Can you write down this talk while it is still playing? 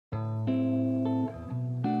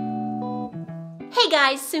Hey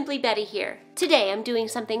guys, Simply Betta here. Today I'm doing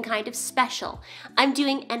something kind of special. I'm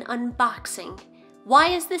doing an unboxing. Why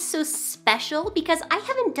is this so special? Because I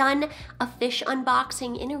haven't done a fish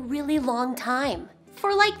unboxing in a really long time.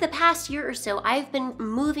 For like the past year or so, I've been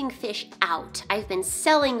moving fish out. I've been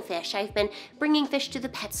selling fish. I've been bringing fish to the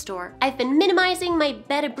pet store. I've been minimizing my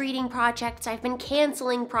betta breeding projects. I've been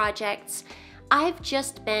canceling projects. I've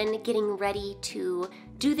just been getting ready to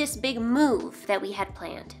do this big move that we had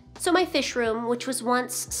planned. So my fish room, which was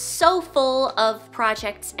once so full of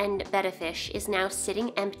projects and betta fish, is now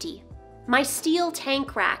sitting empty. My steel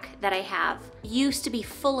tank rack that I have used to be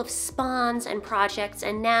full of spawns and projects,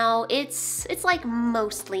 and now it's like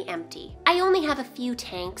mostly empty. I only have a few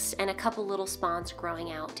tanks and a couple little spawns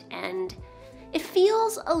growing out, and it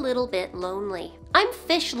feels a little bit lonely. I'm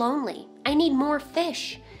fish lonely. I need more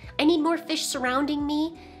fish. I need more fish surrounding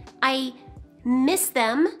me. I miss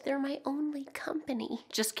them. They're my only company.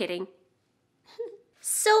 Just kidding.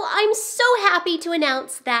 So I'm so happy to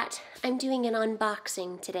announce that I'm doing an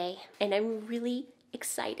unboxing today, and I'm really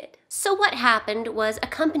excited. So what happened was a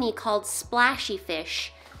company called Splashy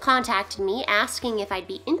Fish contacted me asking if I'd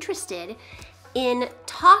be interested in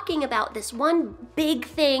talking about this one big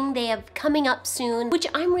thing they have coming up soon, which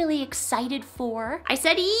I'm really excited for. I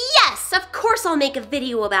said, yes, of course I'll make a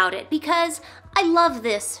video about it because I love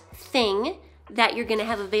this thing that you're gonna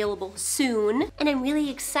have available soon, and I'm really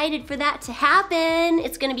excited for that to happen.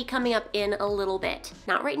 It's gonna be coming up in a little bit.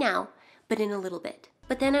 Not right now, but in a little bit.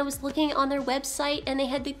 But then I was looking on their website and they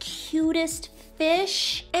had the cutest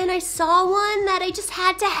fish, and I saw one that I just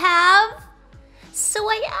had to have. So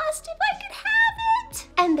I asked if I could have it,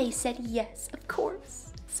 and they said yes, of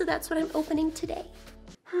course. So that's what I'm opening today.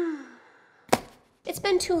 It's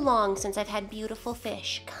been too long since I've had beautiful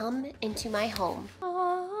fish come into my home.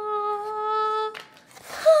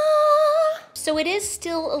 So it is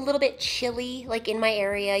still a little bit chilly, like in my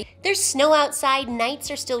area. There's snow outside,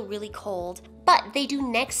 nights are still really cold, but they do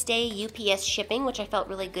next day UPS shipping, which I felt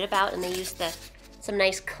really good about, and they used some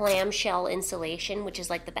nice clamshell insulation, which is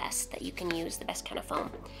like the best that you can use, the best kind of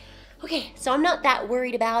foam. Okay, so I'm not that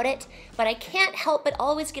worried about it, but I can't help but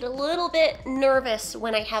always get a little bit nervous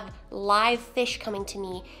when I have live fish coming to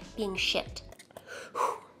me being shipped.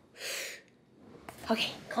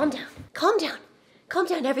 Okay, calm down, calm down, calm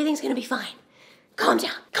down, everything's gonna be fine. Calm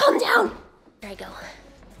down, calm down. There I go.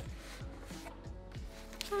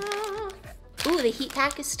 Ooh, the heat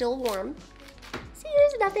pack is still warm. See,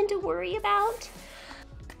 there's nothing to worry about.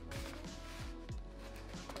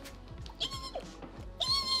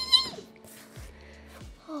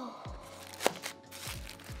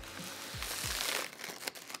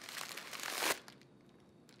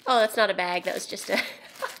 Oh, that's not a bag, that was just a...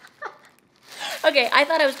 Okay, I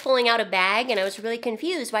thought I was pulling out a bag and I was really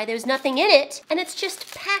confused why there's nothing in it, and it's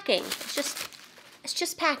just packing. It's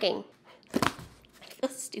just packing. I feel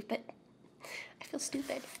stupid. I feel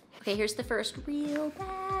stupid. Okay, here's the first real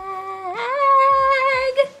bag.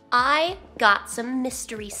 I got some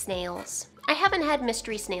mystery snails. I haven't had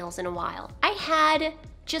mystery snails in a while. I had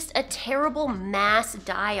just a terrible mass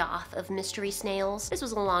die-off of mystery snails. This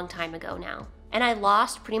was a long time ago now. And I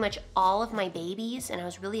lost pretty much all of my babies, and I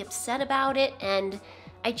was really upset about it, and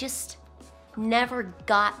I just never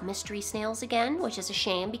got mystery snails again, which is a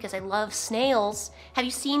shame because I love snails. Have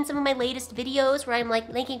you seen some of my latest videos where I'm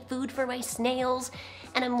like making food for my snails,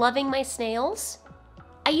 and I'm loving my snails?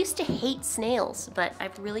 I used to hate snails, but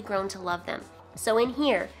I've really grown to love them. So in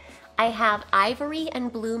here, I have ivory and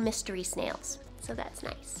blue mystery snails, so that's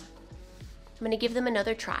nice. I'm gonna give them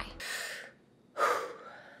another try.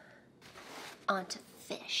 Onto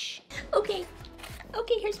fish. Okay,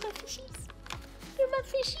 here's my fishies. Here are my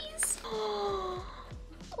fishies.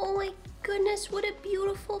 Oh my goodness, what a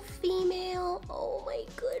beautiful female. Oh my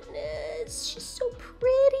goodness, she's so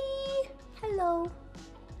pretty. Hello.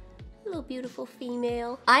 Hello, beautiful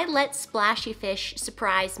female. I let Splashy Fish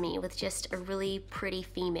surprise me with just a really pretty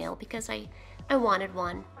female because I wanted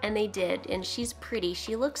one, and they did, and she's pretty.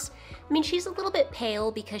 She looks, I mean, she's a little bit pale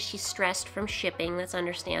because she's stressed from shipping, that's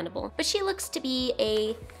understandable, but she looks to be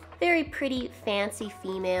a very pretty, fancy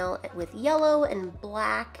female with yellow and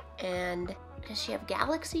black, and does she have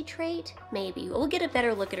galaxy trait? Maybe. We'll get a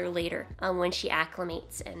better look at her later when she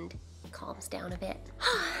acclimates and calms down a bit.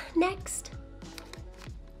 Next.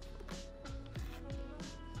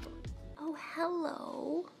 Oh,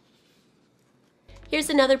 hello. Here's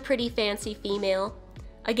another pretty fancy female.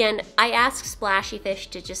 Again, I asked Splashy Fish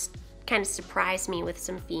to just kind of surprise me with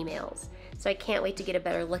some females. So I can't wait to get a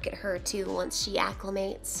better look at her too once she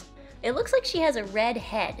acclimates. It looks like she has a red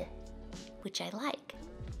head, which I like.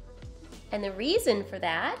 And the reason for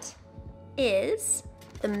that is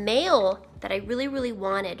The male that I really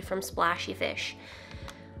wanted from Splashy Fish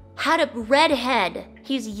had a red head.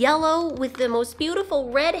 He's yellow with the most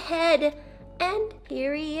beautiful red head, and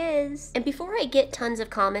here he is. And before I get tons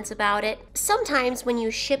of comments about it, sometimes when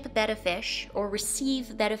you ship betta fish or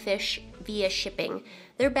receive betta fish via shipping,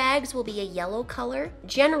 their bags will be a yellow color.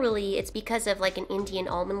 Generally, it's because of like an Indian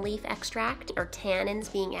almond leaf extract or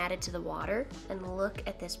tannins being added to the water. And look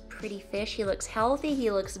at this pretty fish. He looks healthy,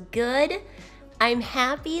 he looks good. I'm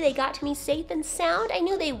happy they got to me safe and sound. I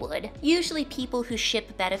knew they would. Usually people who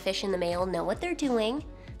ship betta fish in the mail know what they're doing,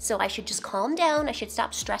 so I should just calm down. I should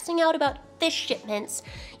stop stressing out about fish shipments.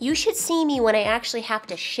 You should see me when I actually have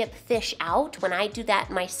to ship fish out, when I do that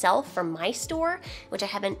myself from my store, which I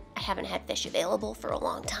haven't had fish available for a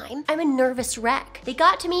long time. I'm a nervous wreck. They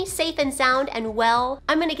got to me safe and sound and well.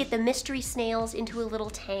 I'm gonna get the mystery snails into a little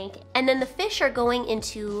tank, and then the fish are going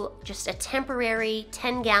into just a temporary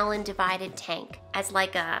 10-gallon divided tank as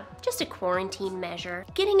like just a quarantine measure.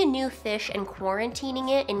 Getting a new fish and quarantining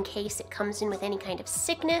it in case it comes in with any kind of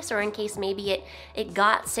sickness, or in case maybe it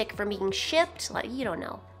got sick from being shipped, like, you don't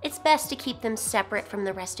know. It's best to keep them separate from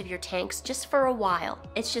the rest of your tanks just for a while.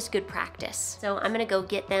 It's just good practice. So I'm gonna go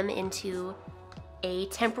get them into a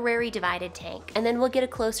temporary divided tank, and then we'll get a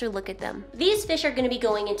closer look at them. These fish are gonna be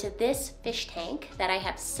going into this fish tank that I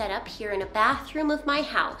have set up here in a bathroom of my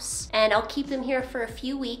house, and I'll keep them here for a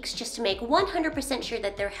few weeks just to make 100% sure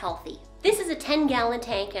that they're healthy. This is a 10-gallon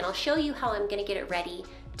tank, and I'll show you how I'm gonna get it ready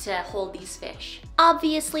to hold these fish.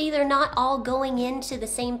 Obviously, they're not all going into the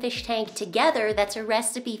same fish tank together. That's a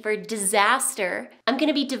recipe for disaster. I'm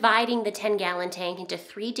gonna be dividing the 10-gallon tank into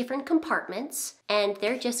 3 different compartments, and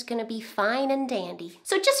they're just gonna be fine and dandy.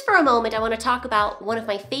 So just for a moment, I wanna talk about one of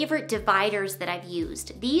my favorite dividers that I've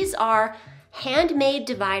used. These are handmade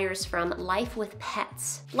dividers from Life with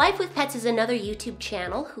Pets. Life with Pets is another YouTube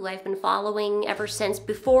channel who I've been following ever since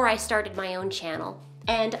before I started my own channel.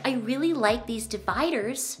 And I really like these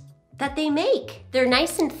dividers that they make. They're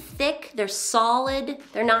nice and thick, they're solid,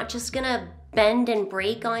 they're not just gonna bend and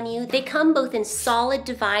break on you. They come both in solid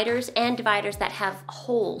dividers and dividers that have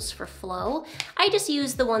holes for flow. I just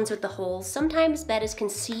use the ones with the holes. Sometimes bettas can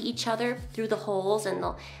see each other through the holes and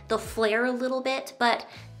they'll flare a little bit, but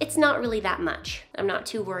it's not really that much. I'm not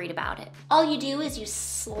too worried about it. All you do is you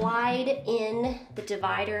slide in the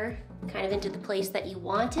divider kind of into the place that you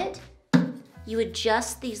want it. You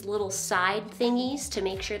adjust these little side thingies to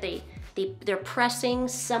make sure they're pressing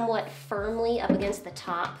somewhat firmly up against the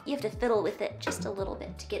top. You have to fiddle with it just a little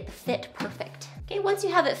bit to get the fit perfect. Okay, once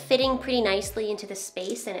you have it fitting pretty nicely into the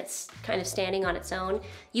space and it's kind of standing on its own,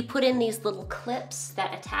 you put in these little clips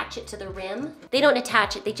that attach it to the rim. They don't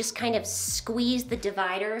attach it, they just kind of squeeze the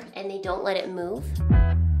divider and they don't let it move.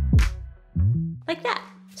 Like that.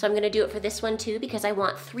 So I'm gonna do it for this one too because I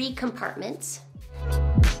want 3 compartments.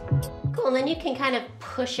 Cool, and then you can kind of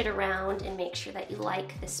push it around and make sure that you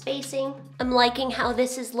like the spacing. I'm liking how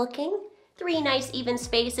this is looking. 3 nice even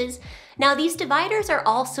spaces. Now these dividers are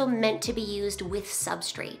also meant to be used with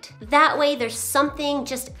substrate. That way there's something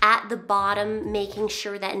just at the bottom making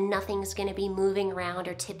sure that nothing's gonna be moving around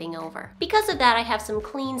or tipping over. Because of that, I have some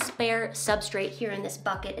clean spare substrate here in this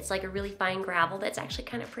bucket. It's like a really fine gravel that's actually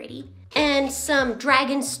kind of pretty. And some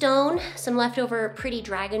dragon stone, some leftover pretty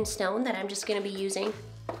dragon stone that I'm just gonna be using.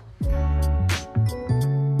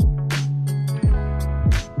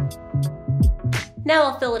 Now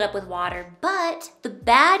I'll fill it up with water, but the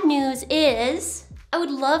bad news is I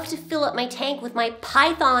would love to fill up my tank with my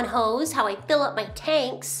Python hose, how I fill up my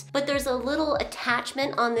tanks, but there's a little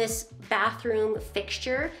attachment on this bathroom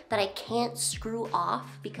fixture that I can't screw off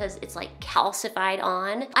because it's like calcified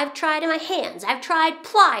on. I've tried in my hands, I've tried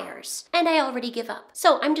pliers, and I already give up.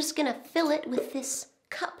 So I'm just gonna fill it with this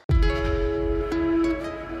cup.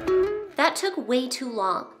 That took way too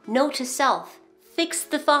long. Note to self, fix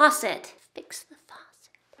the faucet. Fix the faucet.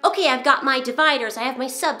 Okay, I've got my dividers, I have my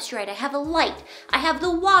substrate, I have a light, I have the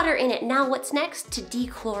water in it. Now what's next? To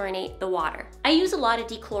dechlorinate the water. I use a lot of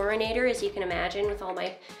dechlorinator, as you can imagine, with all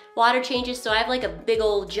my water changes, so I have like a big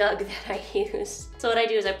old jug that I use. So what I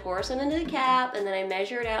do is I pour some into the cap, and then I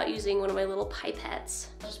measure it out using one of my little pipettes.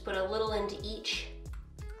 I'll just put a little into each.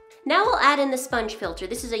 Now I'll add in the sponge filter.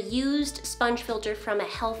 This is a used sponge filter from a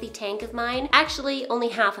healthy tank of mine. Actually, only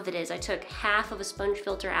half of it is. I took half of a sponge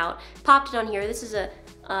filter out, popped it on here. This is a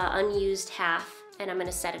unused half, and I'm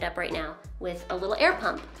gonna set it up right now with a little air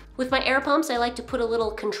pump. With my air pumps, I like to put a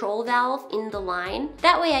little control valve in the line.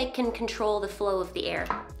 That way I can control the flow of the air.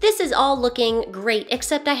 This is all looking great,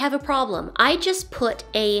 except I have a problem. I just put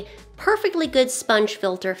a perfectly good sponge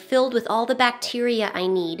filter filled with all the bacteria I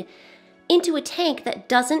need into a tank that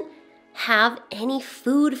doesn't have any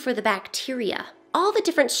food for the bacteria. all the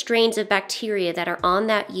different strains of bacteria that are on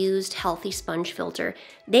that used healthy sponge filter,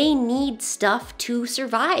 they need stuff to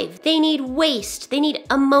survive. They need waste, they need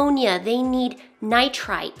ammonia, they need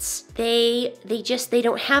nitrites. They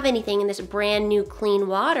don't have anything in this brand new clean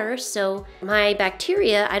water, so my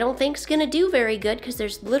bacteria I don't think is gonna do very good because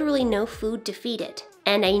there's literally no food to feed it.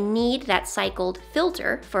 And I need that cycled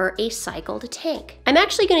filter for a cycled tank. I'm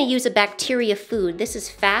actually gonna use a bacteria food. This is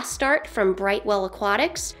Fast Start from Brightwell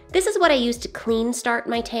Aquatics. This is what I use to clean start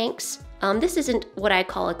my tanks. This isn't what I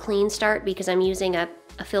call a clean start because I'm using a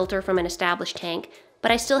filter from an established tank,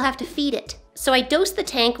 but I still have to feed it. So I dose the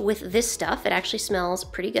tank with this stuff. It actually smells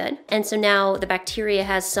pretty good. And so now the bacteria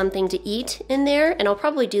has something to eat in there, and I'll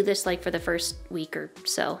probably do this like for the first week or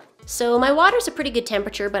so. So my water's a pretty good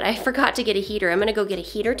temperature, but I forgot to get a heater. I'm gonna go get a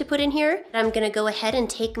heater to put in here. I'm gonna go ahead and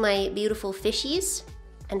take my beautiful fishies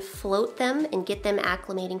and float them and get them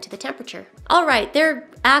acclimating to the temperature. All right, they're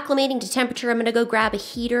acclimating to temperature. I'm gonna go grab a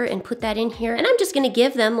heater and put that in here. And I'm just gonna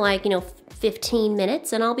give them like, 15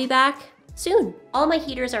 minutes and I'll be back soon. All my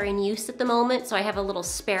heaters are in use at the moment, so I have a little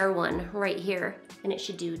spare one right here, and it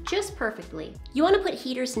should do just perfectly. You wanna put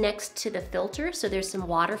heaters next to the filter so there's some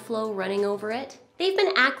water flow running over it. They've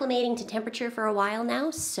been acclimating to temperature for a while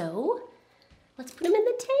now, so let's put them in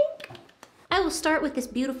the tank. I will start with this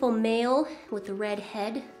beautiful male with the red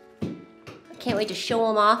head. I can't wait to show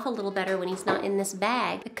him off a little better when he's not in this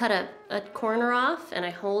bag. I cut a corner off and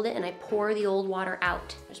I hold it and I pour the old water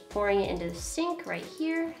out. Just pouring it into the sink right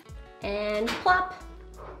here and plop.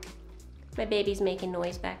 My baby's making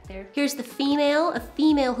noise back there. Here's the female, a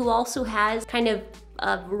female who also has kind of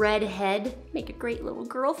a red head. Make a great little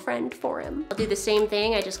girlfriend for him. I'll do the same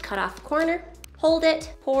thing. I just cut off the corner, hold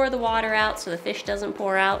it, pour the water out so the fish doesn't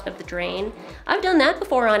pour out of the drain. I've done that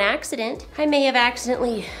before on accident. I may have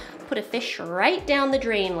accidentally put a fish right down the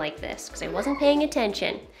drain like this because I wasn't paying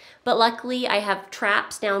attention. But luckily I have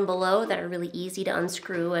traps down below that are really easy to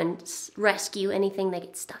unscrew and rescue anything that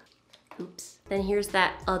gets stuck. Oops. Then here's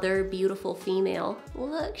that other beautiful female.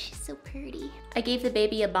 Look, she's so pretty. I gave the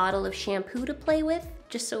baby a bottle of shampoo to play with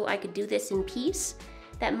just so I could do this in peace.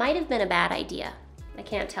 That might have been a bad idea. I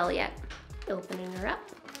can't tell yet. Opening her up.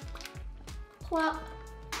 Plop.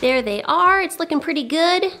 There they are. It's looking pretty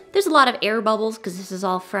good. There's a lot of air bubbles because this is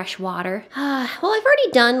all fresh water. Well, I've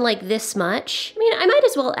already done like this much. I mean, I might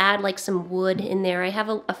as well add like some wood in there. I have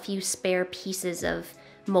a few spare pieces of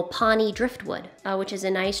Mopani driftwood, which is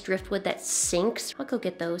a nice driftwood that sinks. I'll go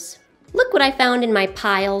get those. Look what I found in my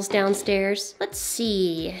piles downstairs. Let's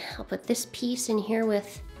see. I'll put this piece in here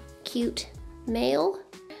with cute male.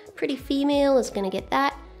 Pretty female is gonna get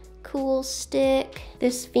that cool stick.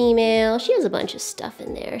 This female, she has a bunch of stuff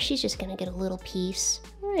in there. She's just gonna get a little piece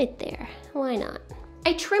right there. Why not?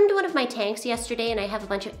 I trimmed one of my tanks yesterday and I have a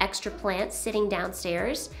bunch of extra plants sitting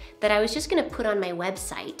downstairs that I was just gonna put on my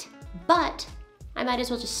website, but I might as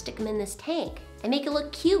well just stick them in this tank and make it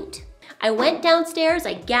look cute. I went downstairs,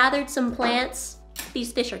 I gathered some plants.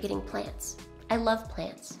 These fish are getting plants. I love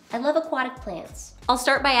plants. I love aquatic plants. I'll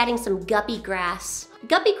start by adding some guppy grass.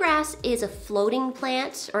 Guppy grass is a floating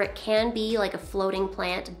plant, or it can be like a floating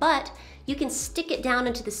plant, but you can stick it down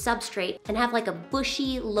into the substrate and have like a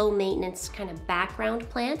bushy, low maintenance kind of background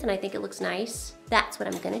plant, and I think it looks nice. That's what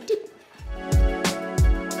I'm gonna do.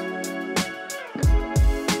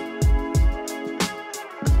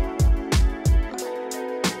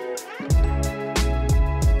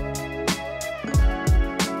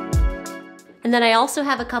 And then I also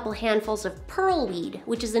have a couple handfuls of pearlweed,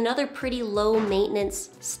 which is another pretty low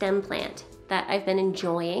maintenance stem plant that I've been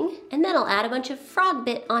enjoying. And then I'll add a bunch of frog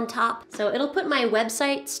bit on top. So it'll put my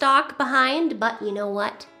website stock behind, but you know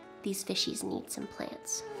what? These fishies need some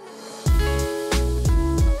plants.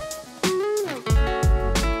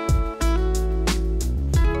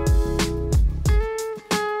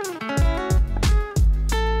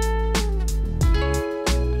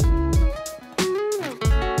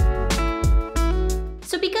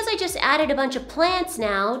 Added a bunch of plants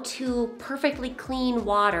now to perfectly clean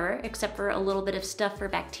water, except for a little bit of stuff for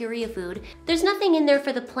bacteria food. There's nothing in there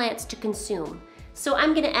for the plants to consume. So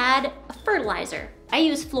I'm gonna add a fertilizer. I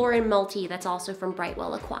use Florin Multi, that's also from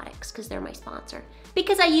Brightwell Aquatics, because they're my sponsor.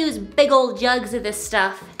 Because I use big old jugs of this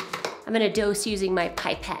stuff, I'm gonna dose using my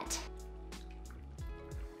pipette.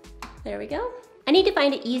 There we go. I need to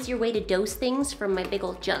find an easier way to dose things from my big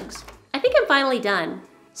old jugs. I think I'm finally done.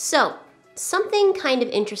 So, something kind of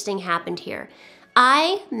interesting happened here.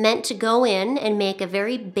 I meant to go in and make a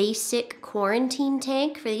very basic quarantine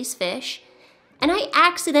tank for these fish, and I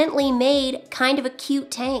accidentally made kind of a cute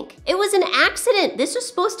tank. It was an accident. This was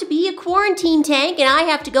supposed to be a quarantine tank and I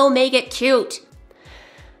have to go make it cute.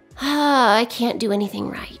 I can't do anything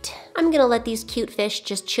right. I'm gonna let these cute fish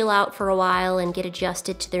just chill out for a while and get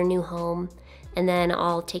adjusted to their new home. And then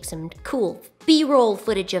I'll take some cool B-roll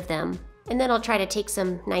footage of them. And then I'll try to take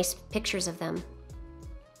some nice pictures of them.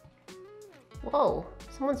 Whoa,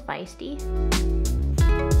 someone's feisty.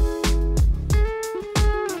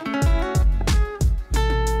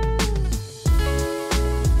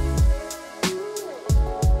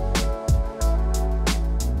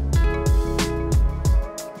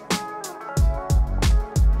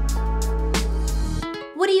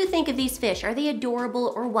 What do you think of these fish? Are they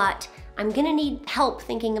adorable or what? I'm gonna need help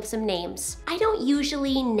thinking of some names. I don't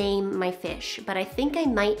usually name my fish, but I think I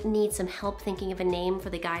might need some help thinking of a name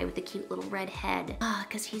for the guy with the cute little red head.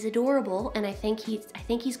 Cause he's adorable and I think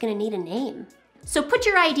he's gonna need a name. So put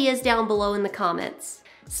your ideas down below in the comments.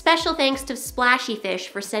 Special thanks to Splashy Fish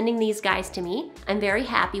for sending these guys to me. I'm very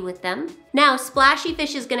happy with them. Now, Splashy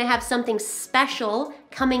Fish is gonna have something special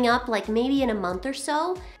coming up, like maybe in a month or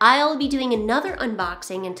so. I'll be doing another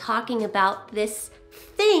unboxing and talking about this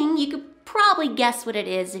thing. You could probably guess what it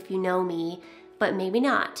is if you know me, but maybe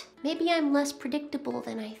not. Maybe I'm less predictable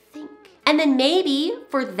than I think. And then maybe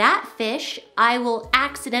for that fish, I will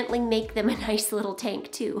accidentally make them a nice little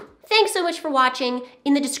tank too. Thanks so much for watching.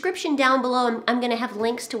 In the description down below, I'm gonna have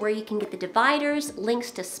links to where you can get the dividers,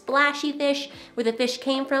 links to Splashy Fish, where the fish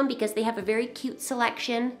came from, because they have a very cute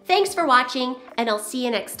selection. Thanks for watching, and I'll see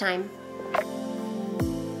you next time.